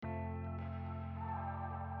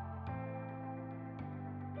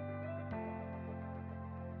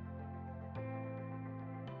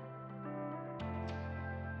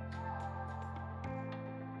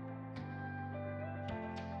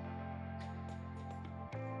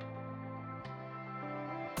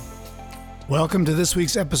Welcome to this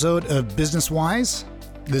week's episode of Business Wise.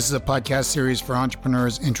 This is a podcast series for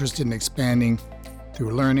entrepreneurs interested in expanding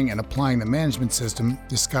through learning and applying the management system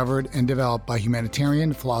discovered and developed by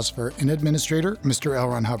humanitarian, philosopher, and administrator, Mr. L.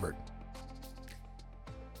 Ron Hubbard.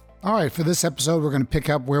 All right, for this episode, we're going to pick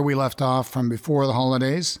up where we left off from before the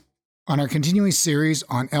holidays on our continuing series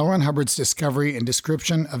on L. Ron Hubbard's discovery and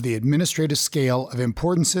description of the administrative scale of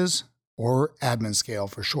importances, or admin scale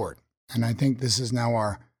for short. And I think this is now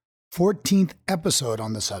our 14th episode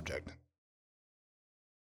on the subject.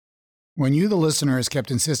 When you, the listener, has kept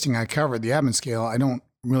insisting I covered the admin scale, I don't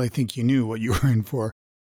really think you knew what you were in for.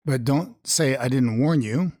 But don't say I didn't warn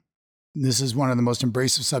you. This is one of the most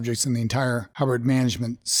embracive subjects in the entire Hubbard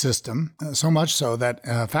management system, so much so that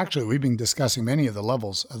factually we've been discussing many of the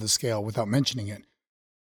levels of the scale without mentioning it.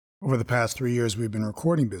 Over the past 3 years, we've been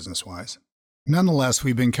recording Business Wise. Nonetheless,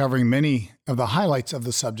 we've been covering many of the highlights of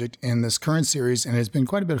the subject in this current series, and it's been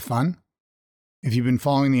quite a bit of fun. If you've been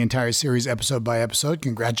following the entire series episode by episode,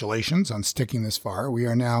 congratulations on sticking this far. We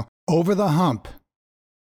are now over the hump.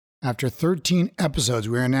 After 13 episodes,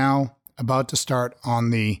 we are now about to start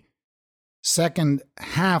on the second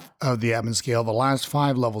half of the admin scale, the last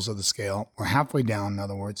 5 levels of the scale. We're halfway down, in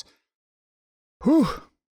other words. Whew.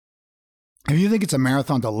 If you think it's a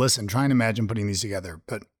marathon to listen, try and imagine putting these together.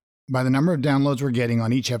 But by the number of downloads we're getting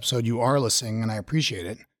on each episode, you are listening, and I appreciate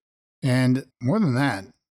it. And more than that,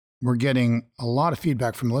 we're getting a lot of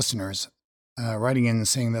feedback from listeners writing in and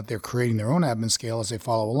saying that they're creating their own admin scale as they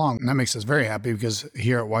follow along. And that makes us very happy because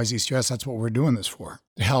here at Wise East US, that's what we're doing this for,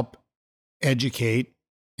 to help educate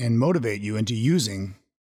and motivate you into using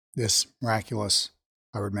this miraculous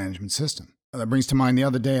Hubbard management system. That brings to mind the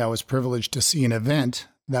other day, I was privileged to see an event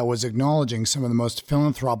that was acknowledging some of the most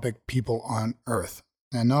philanthropic people on earth.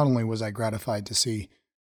 And not only was I gratified to see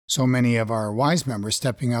so many of our WISE members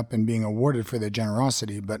stepping up and being awarded for their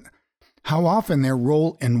generosity, but how often their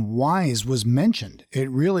role in WISE was mentioned. It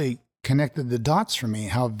really connected the dots for me,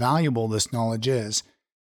 how valuable this knowledge is,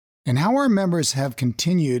 and how our members have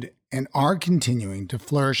continued and are continuing to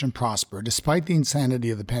flourish and prosper despite the insanity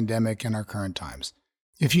of the pandemic and our current times.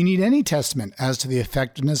 If you need any testament as to the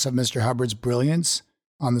effectiveness of Mr. Hubbard's brilliance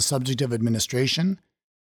on the subject of administration,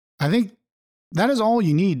 I think that is all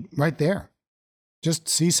you need right there. Just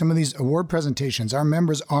see some of these award presentations. Our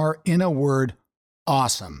members are, in a word,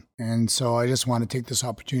 awesome. And so I just want to take this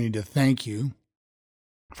opportunity to thank you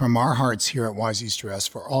from our hearts here at Wise East US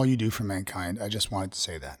for all you do for mankind. I just wanted to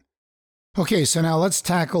say that. Okay, so now let's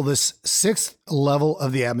tackle this 6th level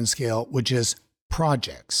of the admin scale, which is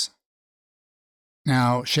projects.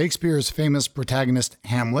 Now, Shakespeare's famous protagonist,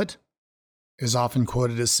 Hamlet, is often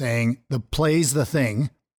quoted as saying, "The play's the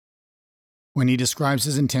thing," when he describes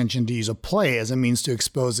his intention to use a play as a means to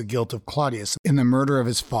expose the guilt of Claudius in the murder of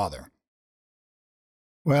his father.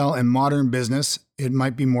 Well, in modern business, it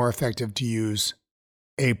might be more effective to use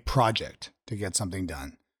a project to get something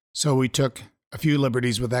done. So we took a few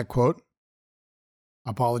liberties with that quote.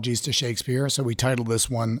 Apologies to Shakespeare. So we titled this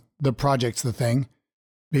one, "The Project's the Thing,"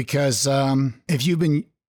 because if you've been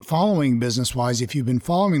following Business Wise, if you've been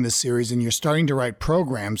following this series and you're starting to write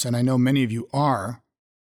programs, and I know many of you are,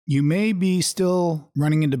 you may be still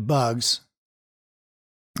running into bugs.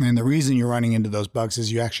 And the reason you're running into those bugs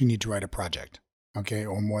is you actually need to write a project, okay,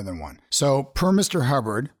 or more than one. So per Mr.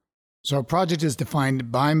 Hubbard, so a project is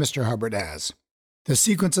defined by Mr. Hubbard as the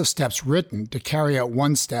sequence of steps written to carry out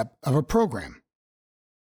one step of a program.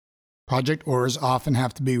 Project orders often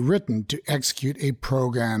have to be written to execute a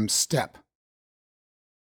program step.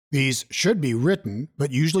 These should be written,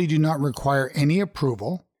 but usually do not require any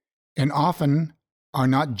approval and often are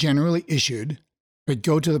not generally issued, but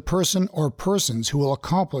go to the person or persons who will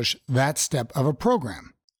accomplish that step of a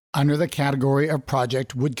program. Under the category of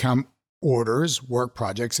project would come orders, work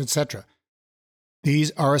projects, etc. These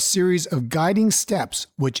are a series of guiding steps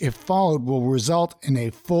which, if followed, will result in a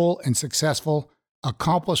full and successful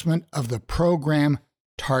accomplishment of the program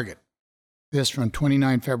target. This from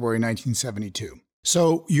 29 February 1972.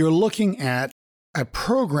 So you're looking at a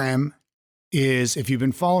program is, if you've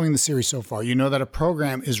been following the series so far, you know that a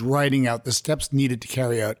program is writing out the steps needed to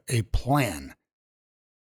carry out a plan.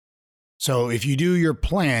 So if you do your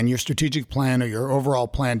plan, your strategic plan or your overall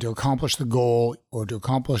plan to accomplish the goal or to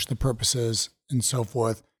accomplish the purposes and so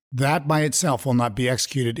forth, that by itself will not be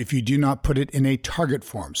executed if you do not put it in a target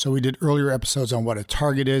form. So we did earlier episodes on what a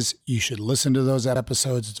target is. You should listen to those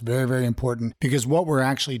episodes. It's very, very important because what we're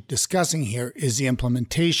actually discussing here is the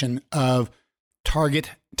implementation of target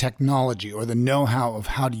technology or the know-how of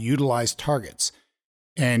how to utilize targets.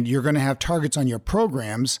 And you're going to have targets on your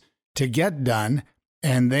programs to get done,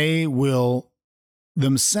 and they will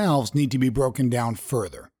themselves need to be broken down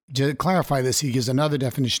further. to clarify this, he gives another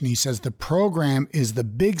definition. He says the program is the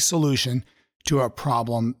big solution to a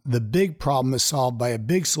problem. The big problem is solved by a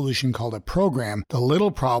big solution called a program. The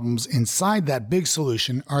little problems inside that big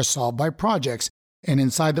solution are solved by projects. And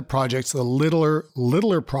inside the projects, the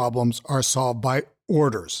littler problems are solved by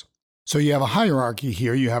orders. So you have a hierarchy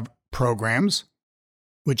here. You have programs,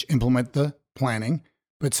 which implement the planning,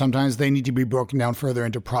 but sometimes they need to be broken down further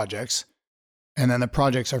into projects. And then the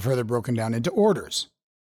projects are further broken down into orders.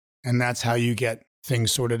 And that's how you get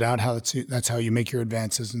things sorted out. That's how you make your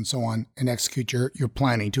advances and so on and execute your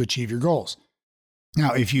planning to achieve your goals.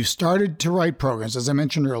 Now, if you started to write programs, as I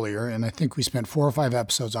mentioned earlier, and I think we spent 4 or 5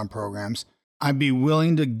 episodes on programs, I'd be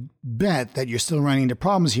willing to bet that you're still running into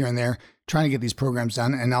problems here and there trying to get these programs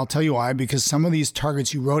done. And I'll tell you why, because some of these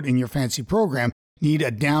targets you wrote in your fancy program need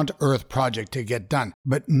a down-to-earth project to get done.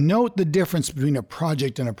 But note the difference between a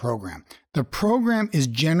project and a program. The program is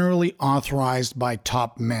generally authorized by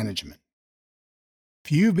top management.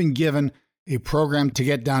 If you've been given a program to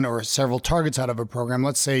get done or several targets out of a program,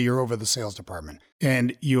 let's say you're over the sales department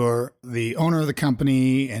and you're the owner of the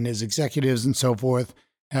company and his executives and so forth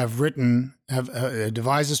have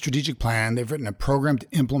devised a strategic plan. They've written a program to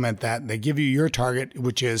implement that. They give you your target,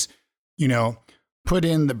 which is, put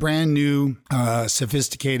in the brand new,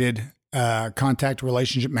 sophisticated contact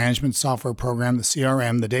relationship management software program, the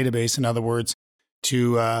CRM, the database, in other words,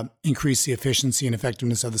 to increase the efficiency and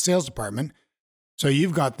effectiveness of the sales department. So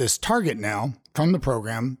you've got this target now from the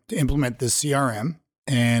program to implement this CRM,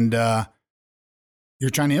 and you're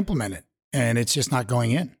trying to implement it, and it's just not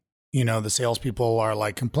going in. The salespeople are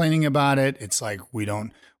like complaining about it. It's like, we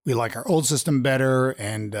like our old system better.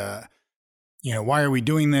 And, why are we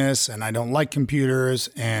doing this? And I don't like computers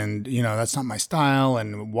and, that's not my style.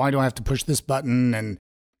 And why do I have to push this button? And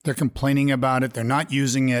they're complaining about it. They're not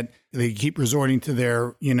using it. They keep resorting to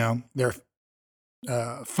their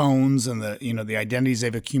phones and the identities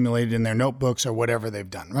they've accumulated in their notebooks or whatever they've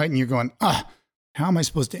done. Right. And you're going, how am I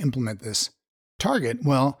supposed to implement this target?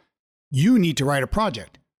 Well, you need to write a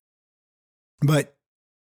project. But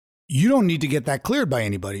you don't need to get that cleared by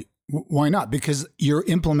anybody. Why not? Because you're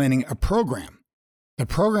implementing a program. The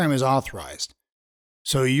program is authorized.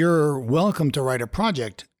 So you're welcome to write a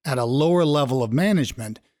project at a lower level of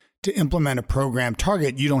management to implement a program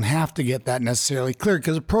target. You don't have to get that necessarily cleared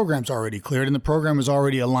because the program's already cleared and the program is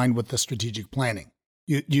already aligned with the strategic planning.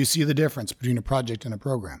 You see the difference between a project and a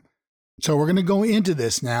program. So we're going to go into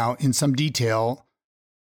this now in some detail.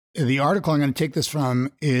 The article I'm going to take this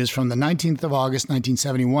from is from the 19th of August,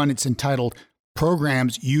 1971. It's entitled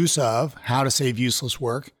Programs Use of How to Save Useless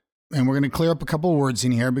Work. And we're going to clear up a couple of words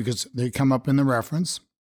in here because they come up in the reference.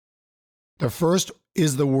 The first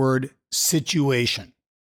is the word situation.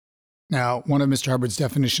 Now, one of Mr. Hubbard's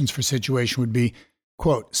definitions for situation would be,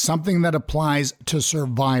 quote, something that applies to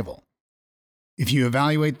survival. If you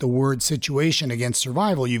evaluate the word situation against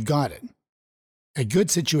survival, you've got it. A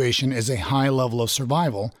good situation is a high level of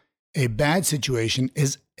survival. A bad situation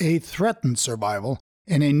is a threatened survival,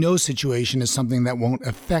 and a no situation is something that won't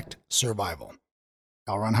affect survival.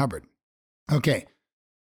 L. Ron Hubbard. Okay.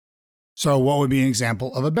 So what would be an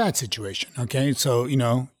example of a bad situation? Okay. So,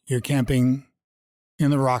 you're camping in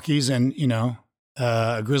the Rockies and,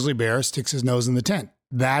 a grizzly bear sticks his nose in the tent.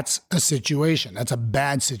 That's a situation. That's a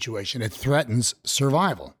bad situation. It threatens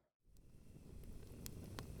survival.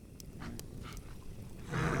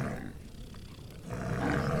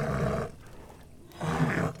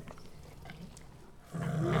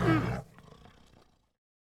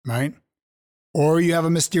 Right? Or you have a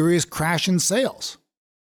mysterious crash in sales.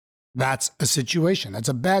 That's a situation. That's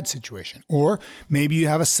a bad situation. Or maybe you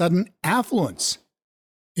have a sudden affluence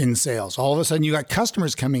in sales. All of a sudden you got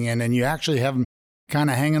customers coming in and you actually have them kind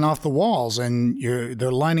of hanging off the walls and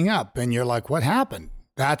they're lining up and you're like, what happened?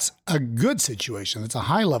 That's a good situation. That's a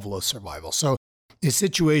high level of survival. So a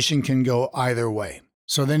situation can go either way.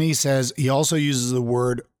 So then he says, he also uses the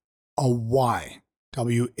word a why.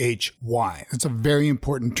 W-H-Y. That's a very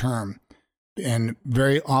important term and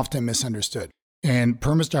very often misunderstood. And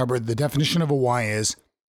per Mr. Hubbard, the definition of a why is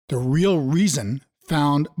the real reason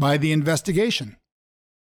found by the investigation.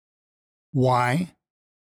 Why?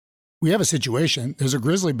 We have a situation. There's a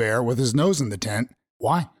grizzly bear with his nose in the tent.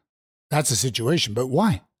 Why? That's a situation, but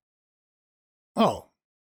why? Oh,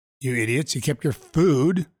 you idiots, you kept your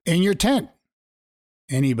food in your tent.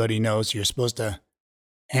 Anybody knows you're supposed to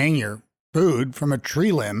hang your food from a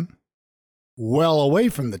tree limb well away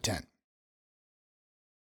from the tent.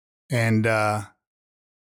 And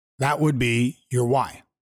that would be your why.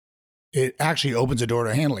 It actually opens a door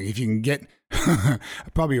to handling. If you can get,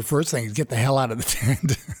 probably your first thing is get the hell out of the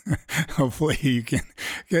tent. Hopefully you can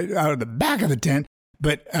get out of the back of the tent.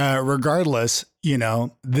 But regardless,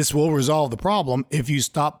 this will resolve the problem if you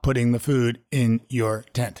stop putting the food in your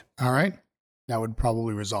tent. All right? That would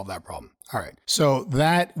probably resolve that problem. All right. So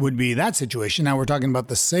that would be that situation. Now we're talking about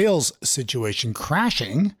the sales situation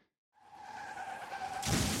crashing.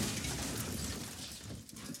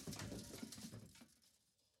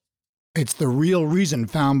 It's the real reason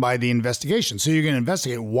found by the investigation. So you're going to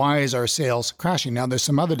investigate, why is our sales crashing? Now there's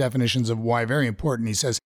some other definitions of why, very important. He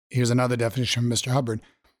says, here's another definition from Mr. Hubbard.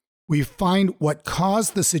 We find what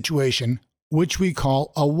caused the situation, which we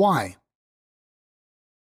call a why.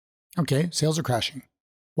 Okay, sales are crashing.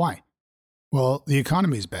 Why? Well, the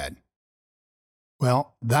economy is bad.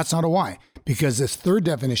 Well, that's not a why, because this third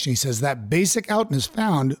definition, he says, that basic outcome is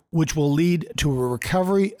found, which will lead to a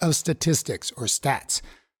recovery of statistics or stats.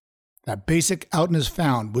 That basic outcome is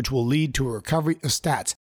found, which will lead to a recovery of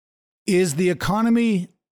stats. Is the economy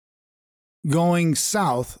going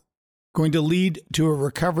south going to lead to a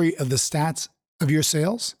recovery of the stats of your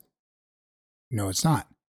sales? No, it's not.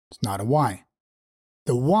 It's not a why.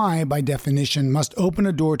 The why, by definition, must open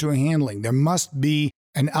a door to a handling. There must be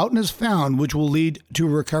an outcome is found which will lead to a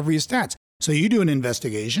recovery of stats. So you do an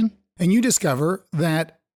investigation and you discover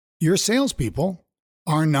that your salespeople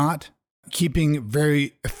are not keeping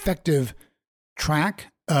very effective track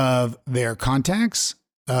of their contacts,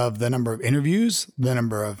 of the number of interviews, the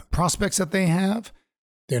number of prospects that they have.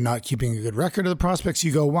 They're not keeping a good record of the prospects.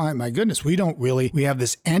 You go, why? My goodness, we have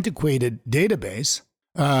this antiquated database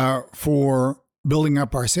for building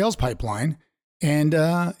up our sales pipeline, and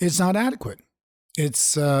it's not adequate.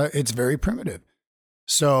 It's very primitive.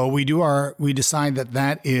 So we decide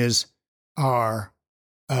that is our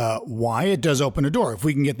why. It does open a door. If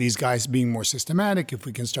we can get these guys being more systematic, if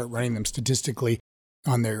we can start running them statistically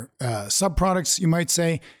on their subproducts, you might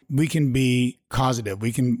say, we can be causative.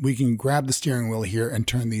 We can grab the steering wheel here and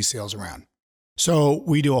turn these sales around. So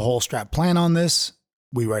we do a whole strat plan on this.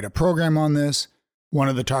 We write a program on this. One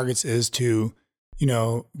of the targets is to,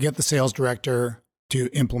 get the sales director to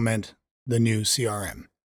implement the new CRM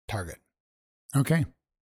target. Okay.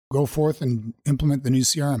 Go forth and implement the new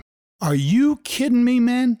CRM. Are you kidding me,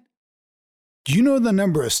 man? Do you know the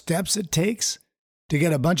number of steps it takes to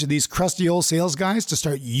get a bunch of these crusty old sales guys to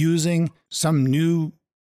start using some new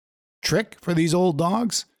trick for these old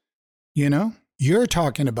dogs? You're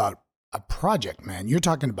talking about a project, man. You're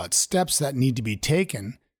talking about steps that need to be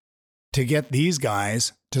taken to get these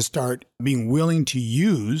guys to start being willing to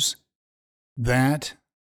use that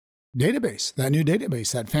database, that new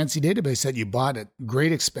database, that fancy database that you bought at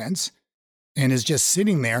great expense and is just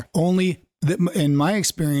sitting there. Only, in my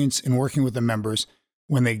experience in working with the members,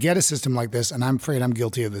 when they get a system like this, and I'm afraid I'm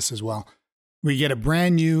guilty of this as well, we get a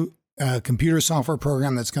brand new computer software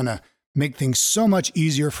program that's going to make things so much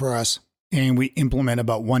easier for us, and we implement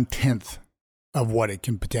about 1/10 of what it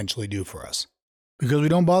can potentially do for us because we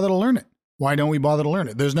don't bother to learn it. Why don't we bother to learn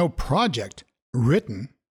it? There's no project written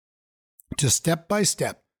to step by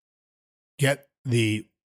step get the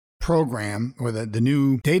program or the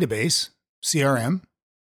new database, CRM,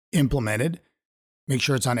 implemented. Make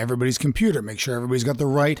sure it's on everybody's computer. Make sure everybody's got the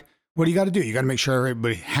right. What do you got to do? You got to make sure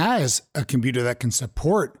everybody has a computer that can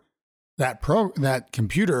support that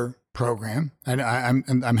computer program. And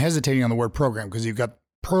I'm hesitating on the word program because you've got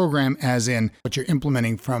program as in what you're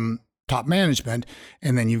implementing from top management,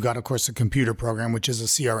 and then you've got, of course, the computer program, which is a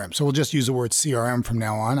CRM. So we'll just use the word CRM from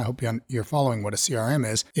now on. I hope you're following what a CRM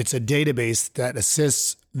is. It's a database that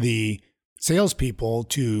assists the salespeople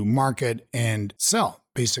to market and sell,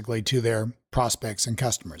 basically, to their prospects and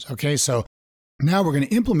customers. Okay, so now we're going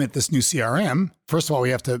to implement this new CRM. First of all,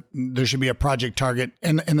 there should be a project target,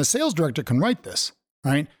 and the sales director can write this,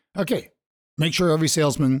 right? Okay, make sure every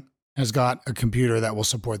salesman has got a computer that will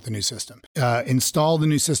support the new system. Install the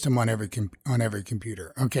new system on every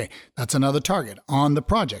computer. Okay, that's another target on the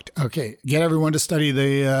project. Okay, get everyone to study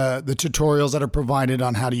the tutorials that are provided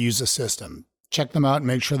on how to use the system. Check them out and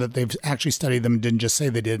make sure that they've actually studied them and didn't just say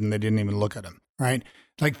they did and they didn't even look at them, right?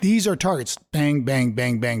 Like these are targets, bang, bang,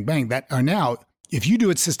 bang, bang, bang, that are now, if you do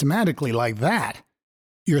it systematically like that,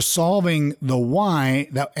 you're solving the why,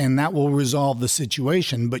 and that will resolve the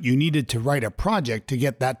situation, but you needed to write a project to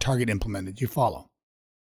get that target implemented. You follow?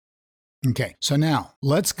 Okay, so now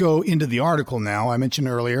let's go into the article now. I mentioned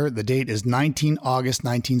earlier, the date is 19 August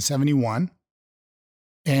 1971.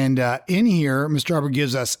 And in here, Mr. Hubbard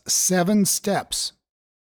gives us 7 steps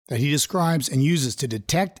that he describes and uses to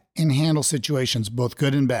detect and handle situations, both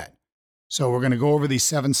good and bad. So we're going to go over these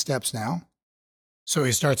 7 steps now. So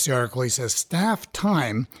he starts the article, he says, staff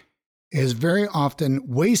time is very often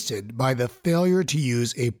wasted by the failure to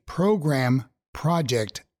use a program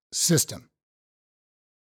project system.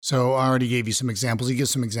 So I already gave you some examples. He gives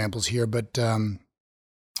some examples here, but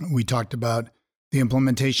we talked about the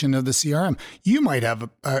implementation of the CRM. You might have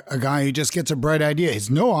a guy who just gets a bright idea. He's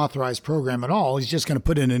no authorized program at all. He's just going to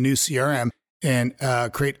put in a new CRM and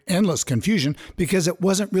create endless confusion because it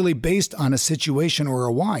wasn't really based on a situation or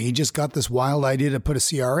a why. He just got this wild idea to put a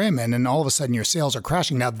CRM in, and all of a sudden your sales are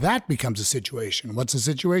crashing. Now that becomes a situation. What's the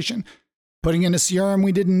situation? Putting in a CRM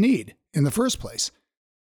we didn't need in the first place.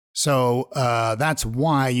 So that's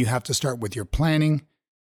why you have to start with your planning.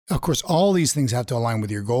 Of course, all these things have to align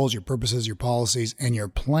with your goals, your purposes, your policies, and your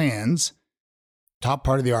plans. Top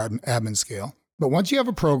part of the admin scale. But once you have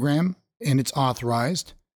a program and it's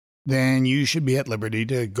authorized, then you should be at liberty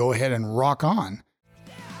to go ahead and rock on.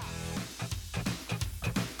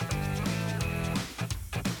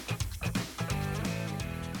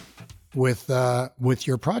 With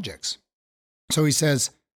your projects. So he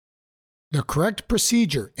says, the correct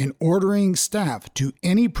procedure in ordering staff to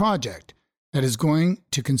any project that is going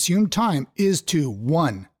to consume time is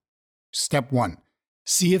to step one,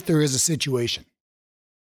 see if there is a situation.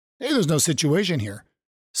 Hey, there's no situation here.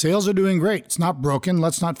 Sales are doing great. It's not broken.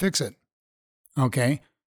 Let's not fix it. Okay.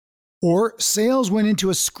 Or sales went into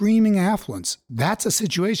a screaming affluence. That's a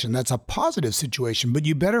situation. That's a positive situation, but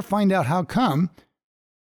you better find out how come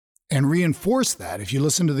and reinforce that. If you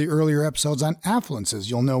listen to the earlier episodes on affluences,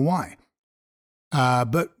 you'll know why.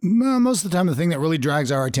 But most of the time, the thing that really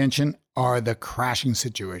drags our attention are the crashing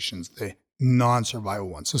situations, the non-survival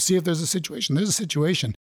ones. So see if there's a situation. There's a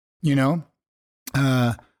situation,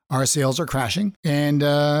 our sales are crashing. And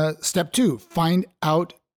step two, find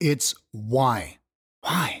out its why.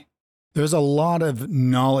 Why? There's a lot of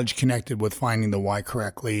knowledge connected with finding the why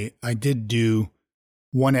correctly. I did do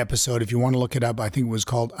one episode, if you want to look it up, I think it was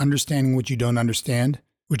called Understanding What You Don't Understand,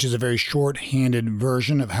 which is a very short-handed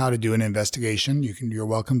version of how to do an investigation. You're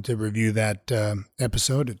welcome to review that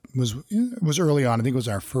episode. It was early on. I think it was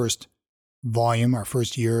our first volume, our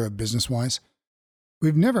first year of Business-Wise.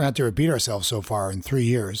 We've never had to repeat ourselves so far in 3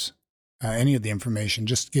 years. Any of the information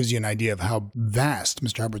just gives you an idea of how vast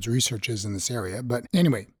Mr. Hubbard's research is in this area. But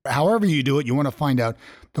anyway, however you do it, you want to find out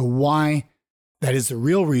the why. That is the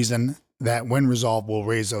real reason that when resolved will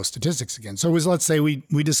raise those statistics again. So let's say we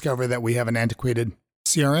discover that we have an antiquated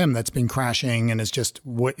CRM that's been crashing and it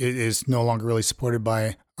is no longer really supported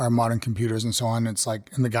by our modern computers and so on. And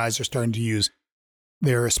the guys are starting to use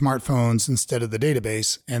their smartphones instead of the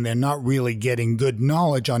database, and they're not really getting good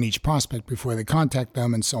knowledge on each prospect before they contact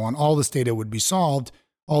them and so on. All this data would be solved.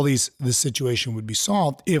 This situation would be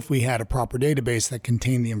solved if we had a proper database that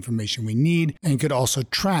contained the information we need and could also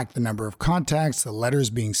track the number of contacts, the letters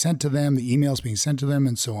being sent to them, the emails being sent to them,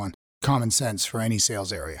 and so on. Common sense for any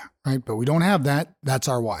sales area, right? But we don't have that. That's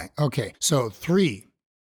our why. Okay, so 3,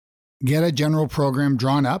 get a general program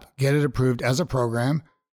drawn up, get it approved as a program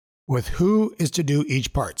with who is to do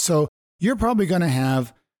each part. So you're probably going to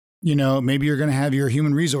have, maybe you're going to have your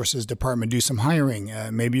human resources department do some hiring.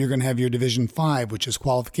 Maybe you're going to have your division 5, which is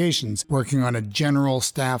qualifications, working on a general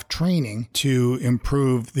staff training to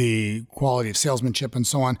improve the quality of salesmanship and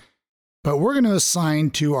so on. But we're going to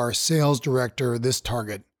assign to our sales director this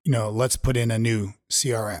target. Let's put in a new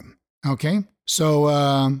CRM. Okay.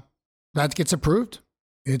 So that gets approved.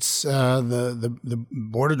 It's the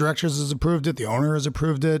board of directors has approved it. The owner has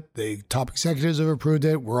approved it. The top executives have approved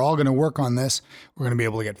it. We're all going to work on this. We're going to be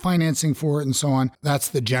able to get financing for it and so on. That's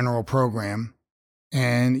the general program.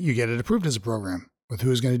 And you get it approved as a program with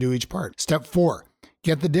who's going to do each part. Step 4,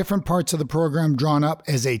 get the different parts of the program drawn up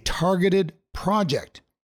as a targeted project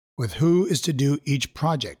with who is to do each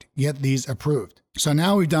project. Get these approved. So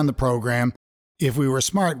now we've done the program. If we were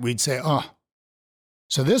smart, we'd say,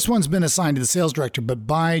 so this one's been assigned to the sales director, but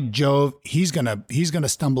by Jove, he's gonna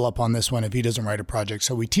stumble up on this one if he doesn't write a project.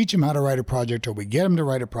 So we teach him how to write a project, or we get him to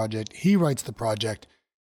write a project. He writes the project.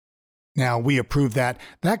 Now we approve that.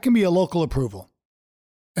 That can be a local approval.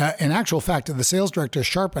 In actual fact, if the sales director is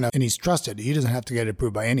sharp enough and he's trusted, he doesn't have to get it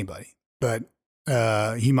approved by anybody. But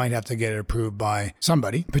he might have to get it approved by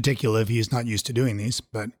somebody, particularly if he's not used to doing these.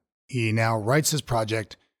 But he now writes his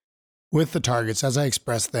project with the targets as I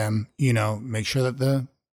express them, make sure that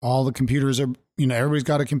all the computers are, everybody's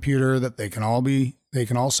got a computer, that they can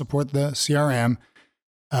all support the CRM,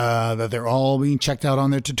 that they're all being checked out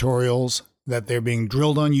on their tutorials, that they're being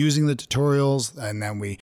drilled on using the tutorials. And then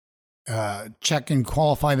we check and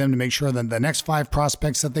qualify them to make sure that the next 5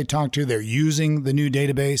 prospects that they talk to, they're using the new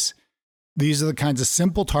database. These are the kinds of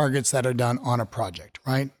simple targets that are done on a project,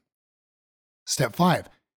 right? Step 5,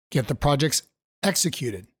 get the projects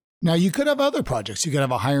executed. Now, you could have other projects. You could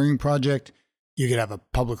have a hiring project. You could have a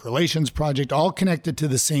public relations project, all connected to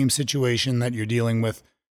the same situation that you're dealing with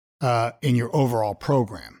in your overall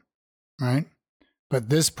program, right? But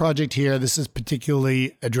this project here, this is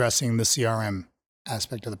particularly addressing the CRM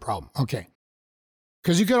aspect of the problem. Okay.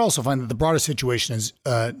 Because you could also find that the broader situation is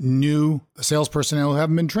new sales personnel who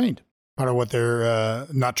haven't been trained. Part of what they're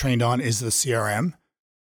not trained on is the CRM,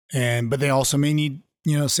 but they also may need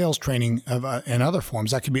sales training in other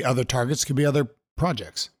forms. That could be other targets, could be other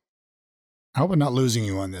projects. I hope I'm not losing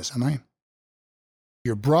you on this, am I?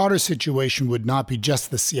 Your broader situation would not be just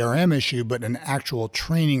the CRM issue, but an actual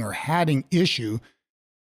training or hatting issue.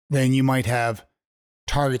 Then you might have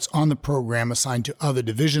targets on the program assigned to other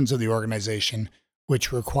divisions of the organization,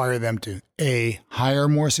 which require them to A, hire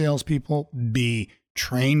more salespeople, B,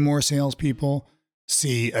 train more salespeople,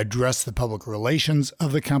 C, address the public relations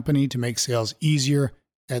of the company to make sales easier,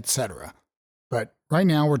 etc. But right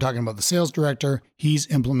now we're talking about the sales director. He's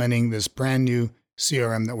implementing this brand new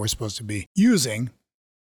CRM that we're supposed to be using,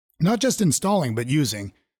 not just installing, but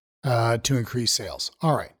using to increase sales.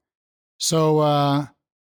 All right. So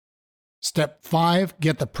step 5,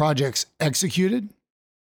 get the projects executed.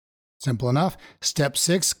 Simple enough. Step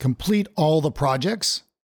 6, complete all the projects.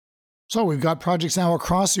 So we've got projects now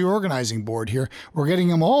across the organizing board here. We're getting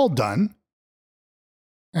them all done.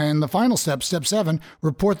 And the final step, step 7,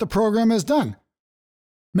 report the program as done.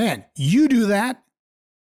 Man, you do that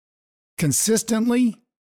consistently,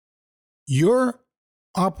 your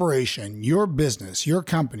operation, your business, your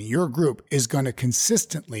company, your group is going to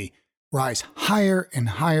consistently rise higher and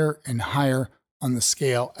higher and higher on the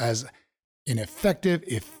scale as an effective,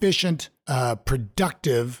 efficient,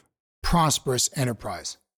 productive, prosperous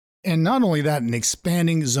enterprise. And not only that, an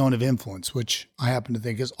expanding zone of influence, which I happen to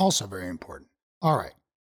think is also very important. All right.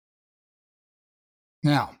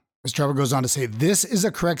 Now, Mr. Trevor goes on to say, this is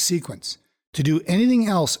a correct sequence. To do anything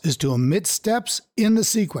else is to omit steps in the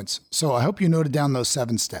sequence. So I hope you noted down those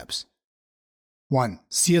 7 steps. 1,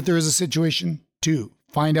 see if there is a situation. 2,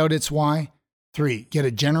 find out its why. 3, get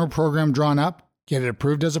a general program drawn up. Get it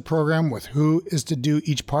approved as a program with who is to do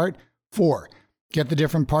each part. 4, get the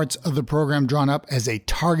different parts of the program drawn up as a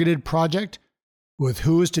targeted project with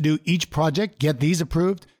who is to do each project. Get these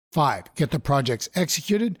approved. 5, get the projects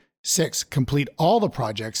executed. 6, complete all the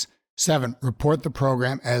projects. 7, report the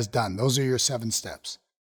program as done. Those are your 7 steps.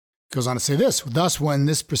 Goes on to say this, thus when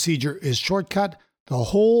this procedure is shortcut, the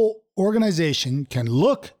whole organization can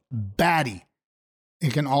look batty.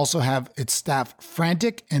 It can also have its staff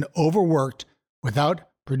frantic and overworked without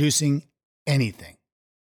producing anything.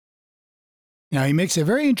 Now, he makes a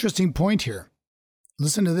very interesting point here.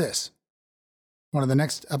 Listen to this. One of the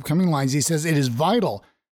next upcoming lines, he says, it is vital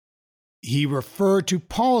he referred to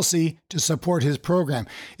policy to support his program.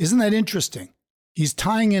 Isn't that interesting? He's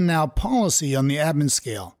tying in now policy on the admin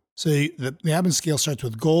scale. So the admin scale starts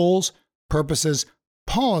with goals, purposes,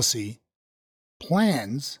 policy,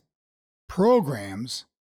 plans, programs.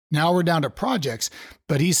 Now we're down to projects,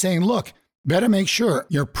 but he's saying, look, better make sure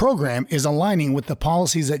your program is aligning with the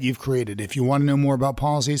policies that you've created. If you want to know more about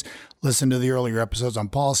policies, listen to the earlier episodes on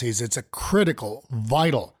policies. It's a critical,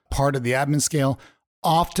 vital part of the admin scale,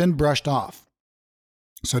 often brushed off.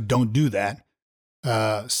 So don't do that.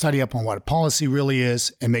 Study up on what a policy really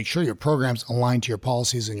is and make sure your program's aligned to your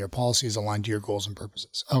policies and your policies aligned to your goals and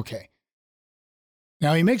purposes. Okay.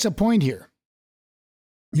 Now he makes a point here.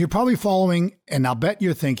 You're probably following, and I'll bet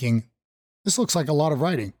you're thinking, this looks like a lot of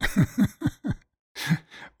writing.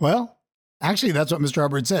 Well, actually, that's what Mr.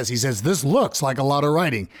 Hubbard says. He says, this looks like a lot of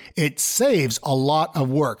writing. It saves a lot of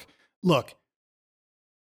work. Look,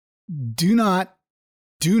 do not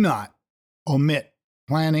omit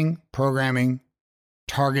planning, programming,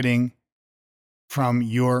 targeting from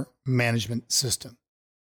your management system.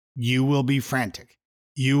 You will be frantic.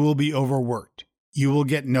 You will be overworked. You will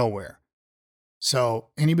get nowhere. So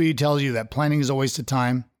anybody who tells you that planning is a waste of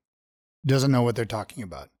time doesn't know what they're talking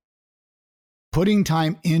about. Putting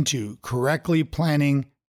time into correctly planning,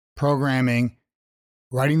 programming,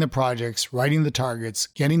 writing the projects, writing the targets,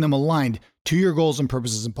 getting them aligned to your goals and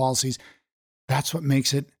purposes and policies, that's what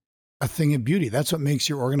makes it a thing of beauty. That's what makes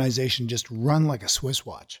your organization just run like a Swiss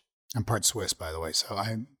watch. I'm part Swiss, by the way, so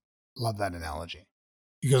I love that analogy.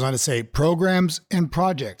 He goes on to say, programs and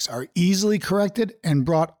projects are easily corrected and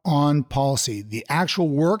brought on policy. The actual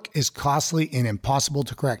work is costly and impossible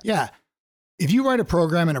to correct. Yeah, if you write a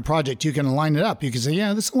program and a project, you can line it up. You can say,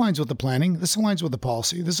 yeah, this aligns with the planning. This aligns with the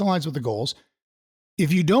policy. This aligns with the goals.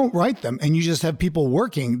 If you don't write them and you just have people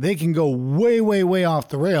working, they can go way, way, way off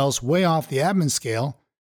the rails, way off the admin scale,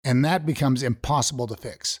 and that becomes impossible to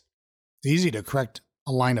fix. It's easy to correct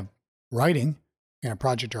a line of writing in a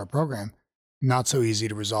project or a program, not so easy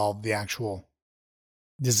to resolve the actual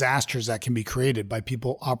disasters that can be created by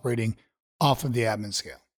people operating off of the admin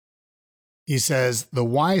scale. He says the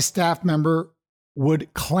wise staff member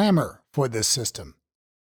would clamor for this system.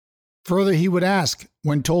 Further, he would ask,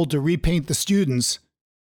 when told to repaint the students,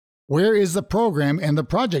 where is the program and the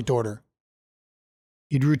project order?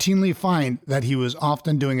 He'd routinely find that he was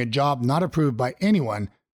often doing a job not approved by anyone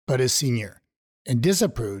but his senior and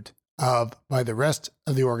disapproved of by the rest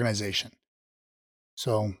of the organization.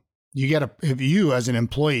 So if you as an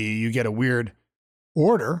employee, you get a weird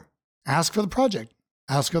order, ask for the project,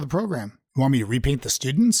 ask for the program. You want me to repaint the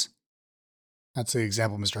students? That's the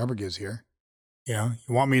example Mr. Hubbard gives here. You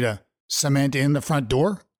want me to cement in the front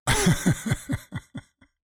door?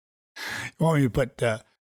 You want me to put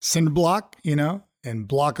cinder block, and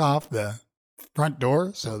block off the front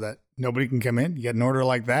door so that nobody can come in? You get an order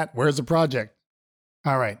like that? Where's the project?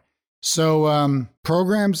 All right. So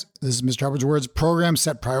programs, this is Mr. Hubbard's words, programs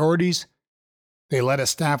set priorities. They let a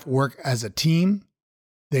staff work as a team.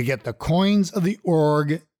 They get the coins of the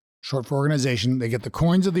org, short for organization, they get the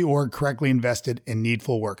coins of the org correctly invested in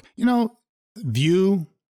needful work. View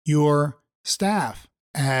your staff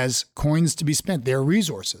as coins to be spent. They're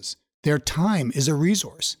resources. Their time is a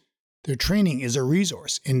resource. Their training is a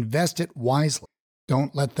resource. Invest it wisely.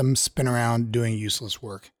 Don't let them spin around doing useless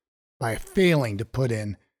work by failing to put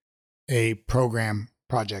in a program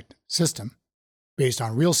project system based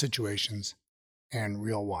on real situations and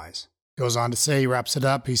real whys. Goes on to say, he wraps it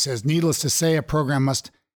up. He says, needless to say, a program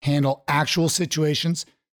must handle actual situations,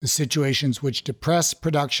 the situations which depress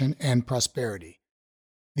production and prosperity.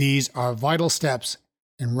 These are vital steps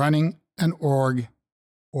in running an org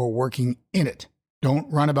or working in it.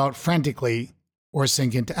 Don't run about frantically or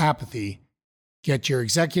sink into apathy. Get your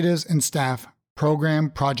executives and staff program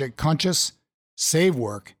project conscious, save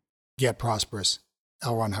work, get prosperous.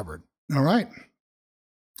 L. Ron Hubbard. All right.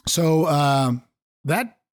 So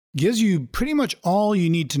that gives you pretty much all you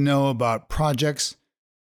need to know about projects.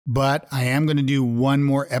 But I am going to do one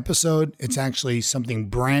more episode. It's actually something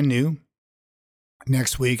brand new.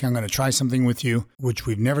 Next week, I'm going to try something with you, which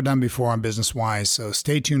we've never done before on Business Wise. So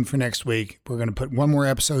stay tuned for next week. We're going to put one more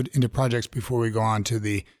episode into projects before we go on to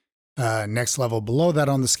the next level below that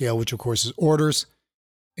on the scale, which of course is orders.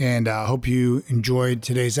 And I hope you enjoyed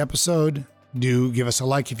today's episode. Do give us a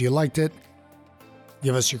like if you liked it.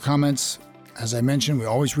 Give us your comments. As I mentioned, we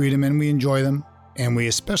always read them and we enjoy them. And we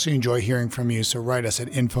especially enjoy hearing from you, so write us at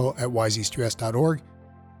info@wiseeasterS.org.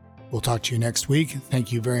 We'll talk to you next week.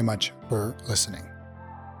 Thank you very much for listening.